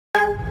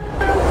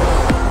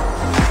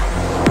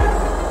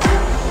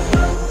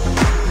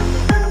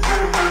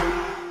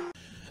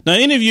Now,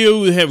 any of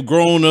you have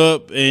grown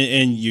up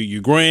and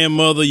your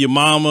grandmother, your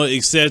mama,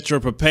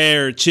 etc.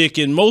 prepared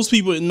chicken. Most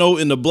people know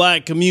in the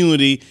black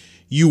community,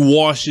 you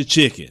wash your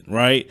chicken,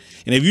 right?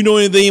 And if you know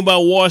anything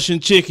about washing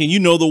chicken, you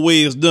know the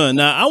way it's done.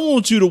 Now, I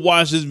want you to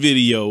watch this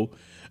video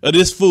of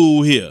this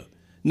fool here.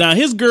 Now,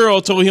 his girl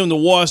told him to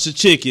wash the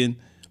chicken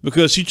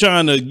because she's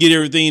trying to get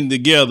everything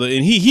together.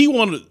 And he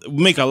wanted to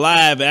make a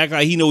live, act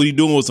like he know what he's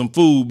doing with some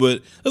food.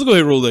 But let's go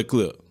ahead and roll that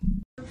clip.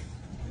 We're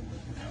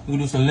going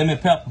to do some lemon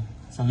pepper.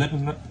 Some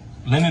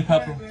lemon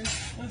pepper.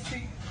 Let's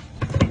see.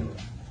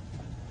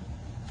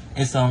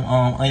 And some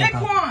onion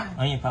powder.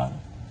 Onion powder.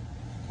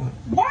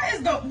 Why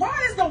is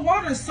the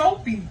water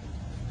soapy?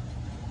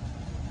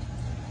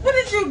 What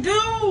did you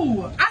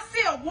do? I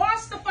said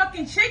wash the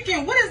fucking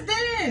chicken. What is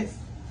this?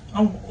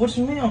 What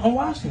you mean? I'm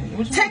washing it.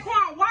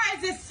 Taquan, why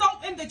is there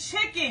soap in the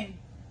chicken?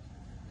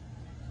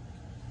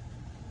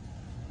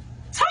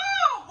 Tom,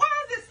 why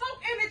is there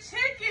soap in the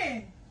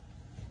chicken?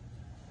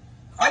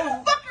 Are you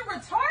fucking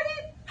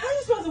retarded? How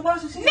you supposed to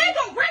wash the chicken?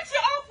 Nigga, rinse it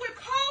off with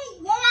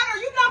cold water.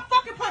 You not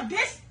fucking put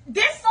this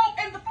soap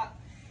in the fuck.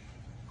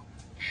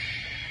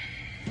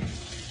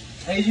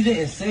 Hey, you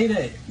didn't say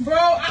that. Bro,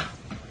 are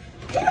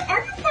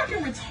you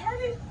fucking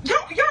retarded?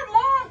 Your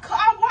mom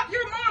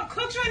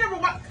cooked. You ain't never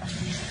watched.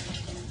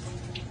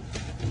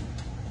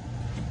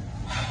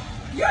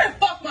 You didn't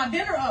fuck my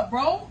dinner up,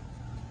 bro.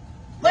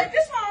 Like,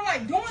 this one, I'm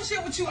like doing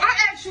shit with you. I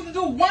asked you to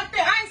do one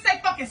thing. I ain't say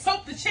fucking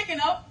soak the chicken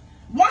up.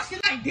 Wash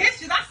it like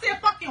dishes. I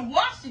said fucking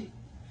wash it.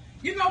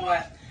 You know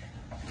what?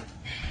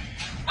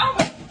 I'm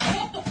gonna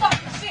fuck the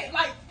fucking shit.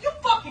 Like, you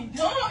fucking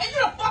dumb. And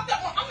you done fucked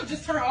up. I'm gonna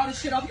just turn all this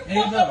shit off. You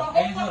fucked up my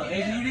whole fucking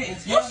dinner. You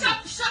didn't tell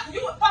me.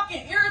 You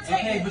fucking irritating.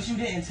 Okay, but you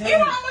didn't tell me. You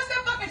know how much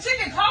that fucking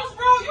chicken costs,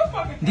 bro? You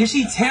fucking. Did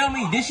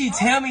she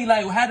tell me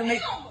like how to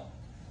make?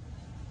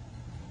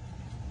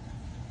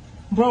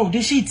 Bro,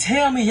 did she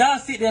tell me? Y'all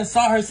sit there and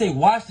saw her say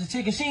wash the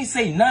chicken. She ain't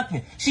say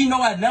nothing. She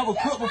know I never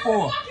cooked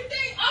before.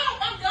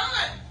 I'm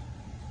done.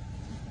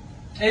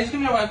 Hey, just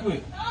come here right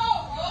quick.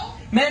 No, bro.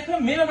 Man,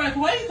 come here right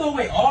quick. Why you throw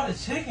away all the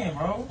chicken,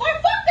 bro? Boy,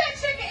 fuck that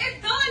chicken.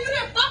 It's done. You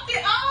didn't fuck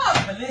it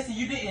up. But listen,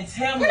 you didn't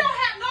tell me. We don't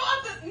have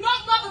no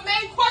other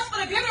main course for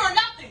the dinner or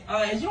nothing.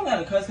 Alright, you don't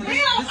gotta cuss. Damn, I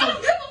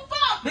don't give a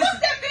fuck. What's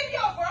that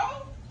video,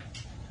 bro?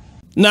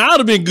 Now, I'd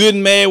have been good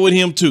and mad with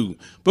him too,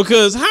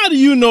 because how do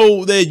you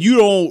know that you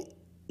don't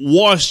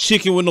wash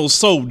chicken with no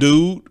soap,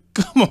 dude?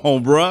 Come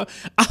on, bro.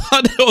 I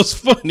thought that was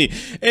funny.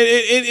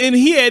 And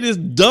he had this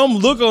dumb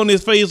look on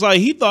his face like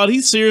he thought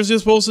he's seriously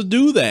supposed to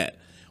do that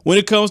when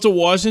it comes to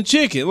washing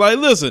chicken. Like,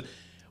 listen,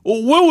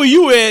 where were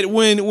you at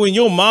when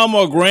your mama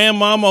or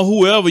grandmama or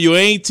whoever, your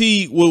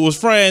auntie was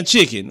frying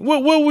chicken? Where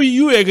were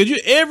you at? Because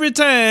every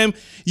time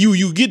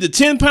you get the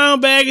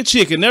 10-pound bag of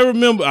chicken, I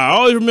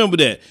always remember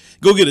that.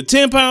 Go get a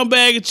 10-pound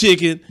bag of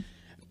chicken,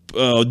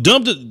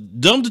 dump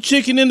the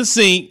chicken in the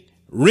sink,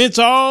 rinse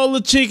all the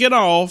chicken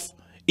off.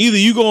 Either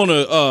you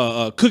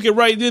gonna cook it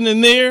right then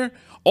and there,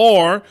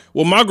 or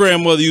what my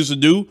grandmother used to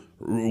do,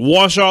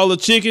 wash all the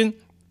chicken,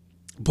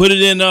 put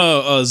it in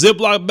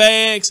Ziploc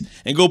bags,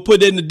 and go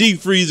put it in the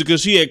deep freezer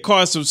because she had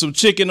caught some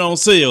chicken on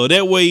sale.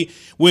 That way,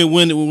 when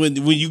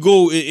you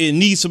go and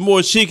need some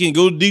more chicken,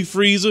 go to the deep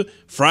freezer,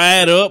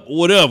 fry it up,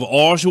 whatever.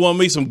 Or she want to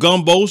make some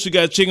gumbo. She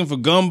got chicken for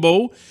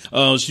gumbo.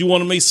 She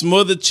want to make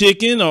smothered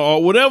chicken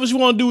or whatever she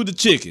want to do with the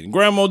chicken.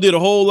 Grandma did a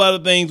whole lot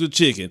of things with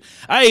chicken.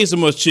 I ate so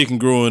much chicken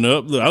growing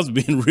up. Look, I was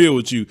being real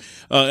with you.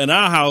 In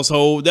our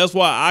household, that's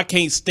why I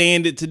can't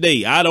stand it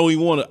today. I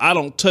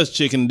don't touch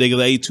chicken today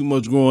because I ate too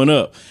much growing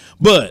up.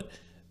 But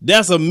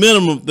that's a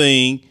minimum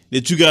thing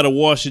that you got to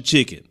wash your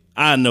chicken.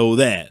 I know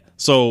that.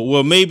 So,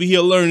 well, maybe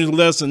he'll learn his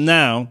lesson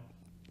now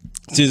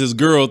since his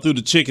girl threw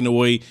the chicken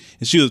away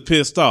and she was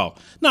pissed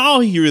off. Now, all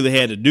he really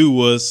had to do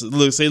was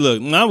say,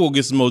 look, I'm going to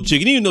get some more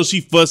chicken. Even though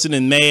she fussing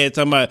and mad,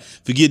 talking about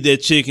forget that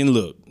chicken.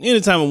 Look,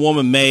 anytime a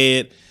woman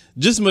mad,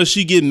 just as much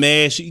she get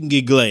mad, she can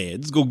get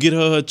glad. Just go get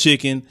her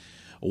chicken,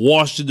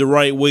 wash it the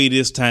right way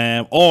this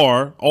time.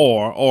 Or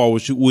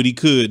what he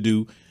could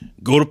do,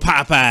 go to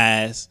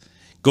Popeyes,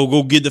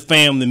 go get the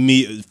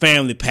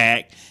family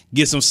pack,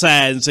 get some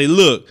sides and say,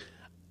 look,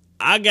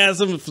 I got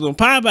some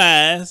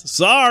Popeyes.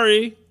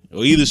 Sorry.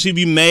 Or either she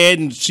be mad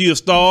and she'll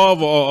starve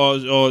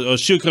or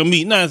she'll come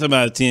eat. 9 times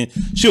out of 10,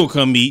 she'll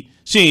come eat.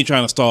 She ain't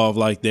trying to starve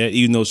like that,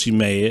 even though she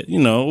mad,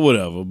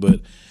 whatever. But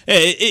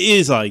hey, it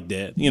is like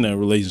that,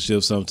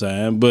 relationships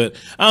sometimes. But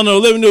I don't know.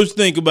 Let me know what you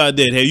think about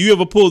that. Have you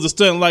ever pulled a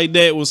stunt like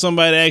that when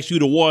somebody asks you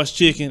to wash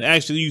chicken,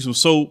 actually use some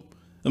soap?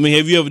 I mean,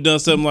 have you ever done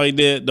something like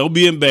that? Don't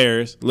be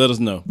embarrassed. Let us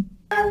know.